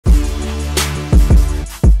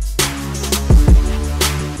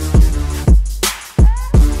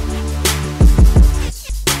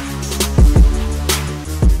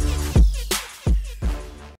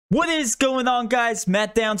What is going on, guys?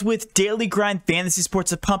 Matt Downs with Daily Grind Fantasy Sports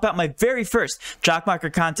to pump out my very first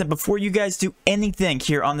JockMKT content. Before you guys do anything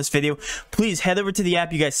here on this video, please head over to the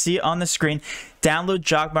app. You guys see it on the screen. Download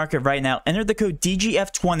JockMKT right now. Enter the code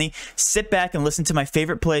DGF20. Sit back and listen to my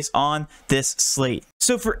favorite plays on this slate.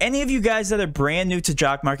 So for any of you guys that are brand new to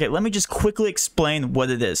JockMKT, let me just quickly explain what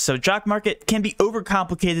it is. So JockMKT can be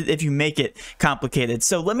overcomplicated if you make it complicated.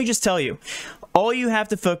 So let me just tell you, all you have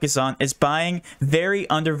to focus on is buying very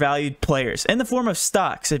undervalued players in the form of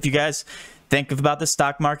stocks. If you guys think about the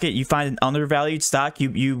stock market, you find an undervalued stock,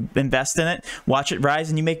 you invest in it, watch it rise,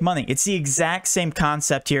 and you make money. It's the exact same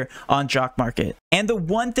concept here on JockMKT. And the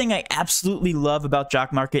one thing I absolutely love about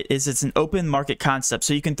JockMKT is it's an open market concept.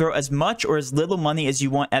 So you can throw as much or as little money as you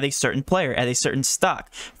want at a certain player, at a certain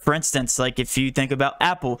stock. For instance, like if you think about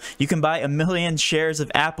Apple, you can buy 1 million shares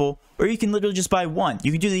of Apple, or you can literally just buy one.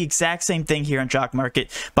 You can do the exact same thing here on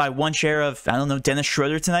JockMKT. Buy 1 share of, I don't know, Dennis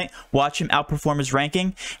Schroeder tonight, watch him outperform his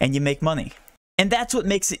ranking, and you make money. And that's what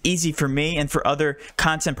makes it easy for me and for other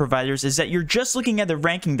content providers, is that you're just looking at the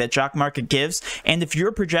ranking that JockMKT gives, and if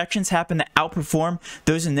your projections happen to outperform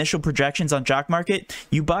those initial projections on JockMKT,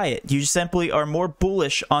 you buy it. You simply are more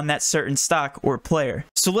bullish on that certain stock or player.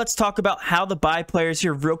 So let's talk about how to buy players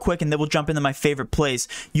here real quick, and then we'll jump into my favorite plays.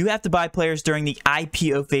 You have to buy players during the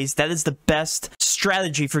IPO phase. That is the best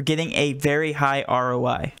strategy for getting a very high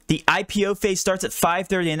ROI. The IPO phase starts at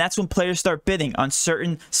 5:30, and that's when players start bidding on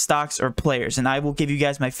certain stocks or players. And I will give you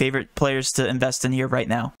guys my favorite players to invest in here right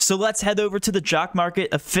now. So let's head over to the JockMKT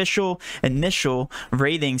official initial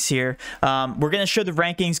ratings here. We're going to show the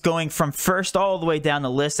rankings going from first all the way down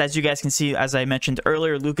the list. As you guys can see, as I mentioned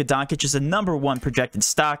earlier, Luka Doncic is the #1 projected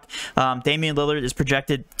stock. Damian Lillard is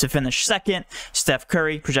projected to finish second. Steph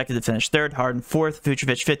Curry projected to finish third. Harden fourth.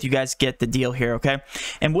 Vucevic fifth. You guys get the deal here, okay?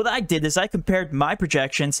 And what I did is I compared my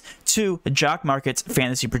projections to JockMKT's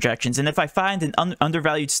fantasy projections. And if I find an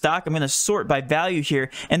undervalued stock, I'm going to sort by value here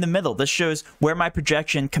in the middle. This shows where my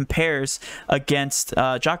projection compares against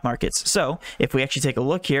JockMKT's. So if we actually take a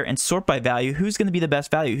look here and sort by value, who's going to be the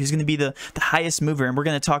best value? Who's going to be the highest mover? And we're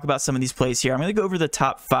going to talk about some of these plays here. I'm going to go over the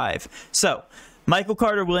top 5. So Michael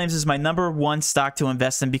Carter-Williams is my #1 stock to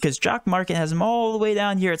invest in because JockMKT has him all the way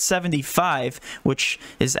down here at 75, which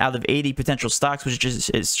is out of 80 potential stocks, which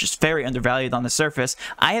is just very undervalued on the surface.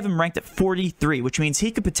 I have him ranked at 43, which means he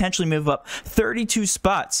could potentially move up 32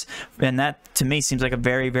 spots, and that to me seems like a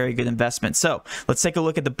very, very good investment. So let's take a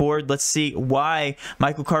look at the board. Let's see why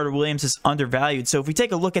Michael Carter-Williams is undervalued. So if we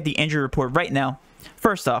take a look at the injury report right now,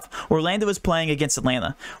 first off, Orlando is playing against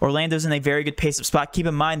Atlanta. Orlando's in a very good pace of spot. Keep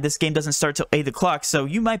in mind, this game doesn't start till 8 o'clock, so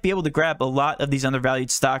you might be able to grab a lot of these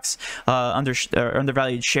undervalued stocks,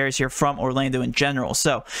 undervalued shares here from Orlando in general.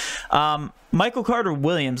 So, Michael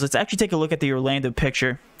Carter-Williams, let's actually take a look at the Orlando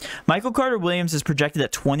picture. Michael Carter-Williams is projected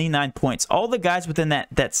at 29 points. All the guys within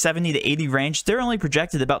that 70 to 80 range, they're only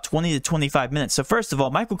projected about 20 to 25 minutes. So first of all,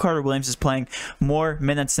 Michael Carter-Williams is playing more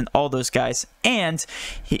minutes than all those guys. And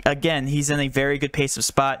he's in a very good pace of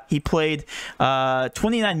spot. He played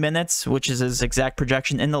 29 minutes, which is his exact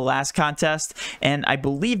projection in the last contest. And I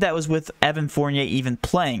believe that was with Evan Fournier even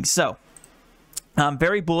playing. So I'm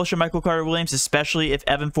very bullish on Michael Carter-Williams, especially if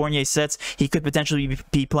Evan Fournier sits. He could potentially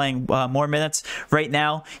be playing more minutes. Right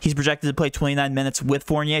now, he's projected to play 29 minutes with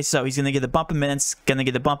Fournier, so he's going to get a bump in minutes, going to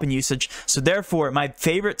get a bump in usage. So therefore, my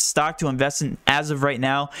favorite stock to invest in as of right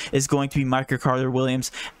now is going to be Michael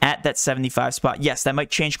Carter-Williams at that 75 spot. Yes, that might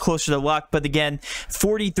change closer to lock, but again,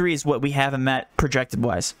 43 is what we have him at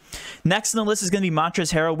projected-wise. Next on the list is going to be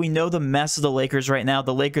Montrezl Harrell. We know the mess of the Lakers right now.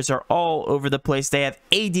 The Lakers are all over the place. They have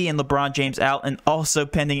AD and LeBron James out, and also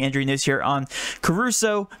pending injury news here on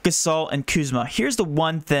Caruso, Gasol, and Kuzma. Here's the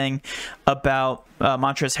one thing about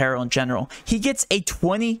Montrezl Harrell in general. He gets a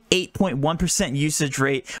 28.1% usage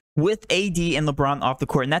rate with AD and LeBron off the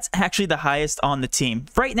court, and that's actually the highest on the team.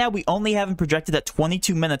 Right now, we only have him projected at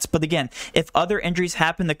 22 minutes, but again, if other injuries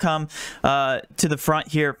happen to come to the front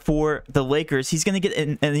here for the Lakers, he's going to get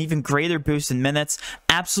an even greater boost in minutes.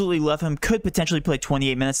 Absolutely love him. Could potentially play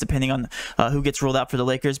 28 minutes depending on who gets ruled out for the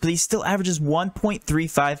Lakers, but he still averages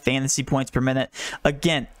 1.35 fantasy points per minute.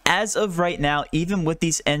 Again, as of right now, even with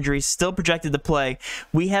these injuries still projected to play,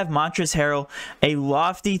 we have Montrezl Harrell a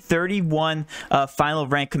lofty 31 final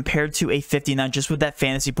rank compared to a 59 just with that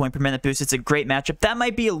fantasy point per minute boost. It's a great matchup. That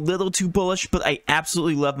might be a little too bullish, but I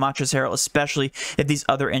absolutely love Montrezl Harrell, especially if these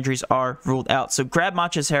other injuries are ruled out. So grab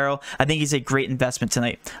Montrezl Harrell. I think he's a great investment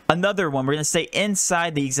tonight. Another one, we're going to stay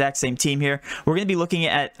inside the exact same team here. We're going to be looking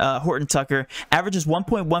at Horton Tucker. Averages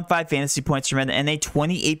 1.15 fantasy points per minute and a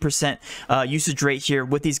 28% usage rate here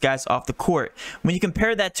with these guys off the court. When you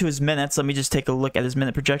compare that to his minutes, let me just take a look at his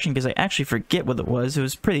minute projection because I actually forget what it was. It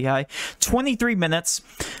was pretty high. 23 minutes.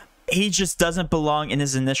 He just doesn't belong in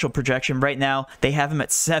his initial projection. Right now, they have him at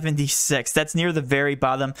 76. That's near the very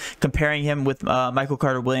bottom, comparing him with Michael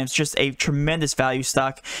Carter-Williams. Just a tremendous value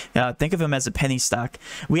stock. Think of him as a penny stock.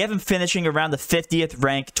 We have him finishing around the 50th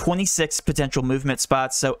rank, 26 potential movement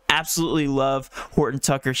spots. So absolutely love Horton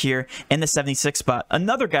Tucker here in the 76 spot.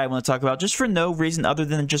 Another guy I want to talk about, just for no reason other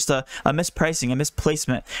than just a mispricing, a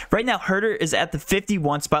misplacement. Right now, Herter is at the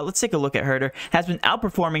 51 spot. Let's take a look at Herter. Has been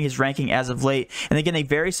outperforming his ranking as of late. And again, a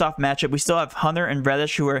very soft matchup. We still have Hunter and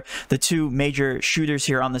Reddish, who are the two major shooters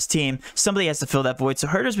here on this team. Somebody has to fill that void. So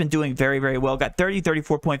Herter's been doing very, very well. Got 30,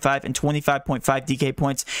 34.5, and 25.5 DK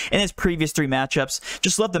points in his previous 3 matchups.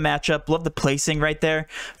 Just love the matchup. Love the placing right there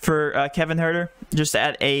for Kevin Herter. Just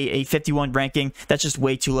at a 51 ranking. That's just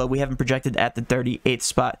way too low. We have him projected at the 38th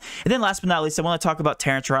spot. And then last but not least, I want to talk about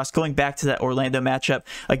Terrence Ross. Going back to that Orlando matchup.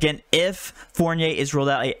 Again, if Fournier is rolled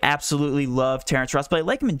out, I absolutely love Terrence Ross, but I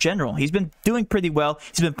like him in general. He's been doing pretty well.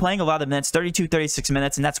 He's been playing a lot of minutes, 32, 36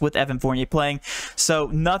 minutes, and that's with Evan Fournier playing. So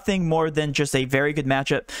nothing more than just a very good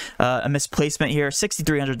matchup. A misplacement here,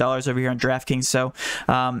 $6,300 over here on DraftKings. So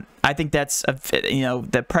I think that's,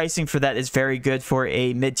 the pricing for that is very good for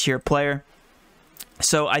a mid-tier player.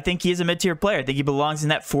 So I think he is a mid-tier player. I think he belongs in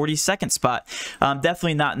that 42nd spot.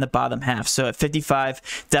 Definitely not in the bottom half. So at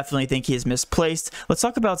 55, definitely think he is misplaced. Let's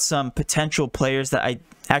talk about some potential players that I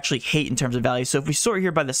actually hate in terms of value. So if we sort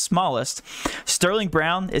here by the smallest, Sterling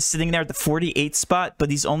Brown is sitting there at the 48th spot, but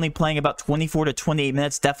he's only playing about 24 to 28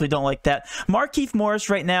 minutes. Definitely don't like that. Markieff Morris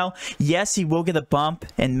right now, yes, he will get a bump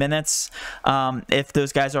in minutes if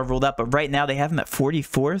those guys are rolled up, but right now they have him at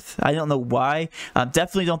 44th. I don't know why.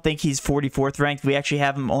 Definitely don't think he's 44th ranked. We actually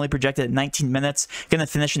have him only projected at 19 minutes. Going to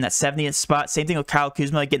finish in that 70th spot. Same thing with Kyle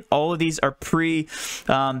Kuzma. Again, all of these are pre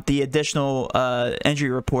the additional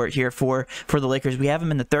injury report here for the Lakers. We have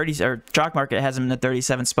him in the 30s, or JockMKT has him in the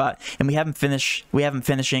 37th spot, and we have him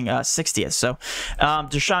finishing 60th. So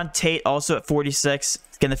Deshaun Tate also at 46.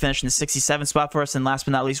 Going to finish in the 67th spot for us. And last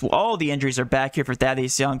but not least, all the injuries are back here for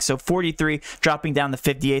Thaddeus Young. So 43 dropping down to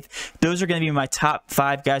 58th. Those are going to be my top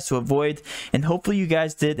 5 guys to avoid. And hopefully you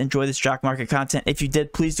guys did enjoy this JockMKT content. If you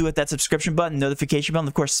did, please do hit that subscription button, notification bell, and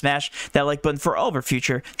of course smash that like button for all of our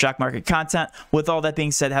future JockMKT content. With all that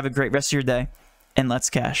being said, have a great rest of your day, and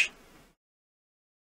let's cash.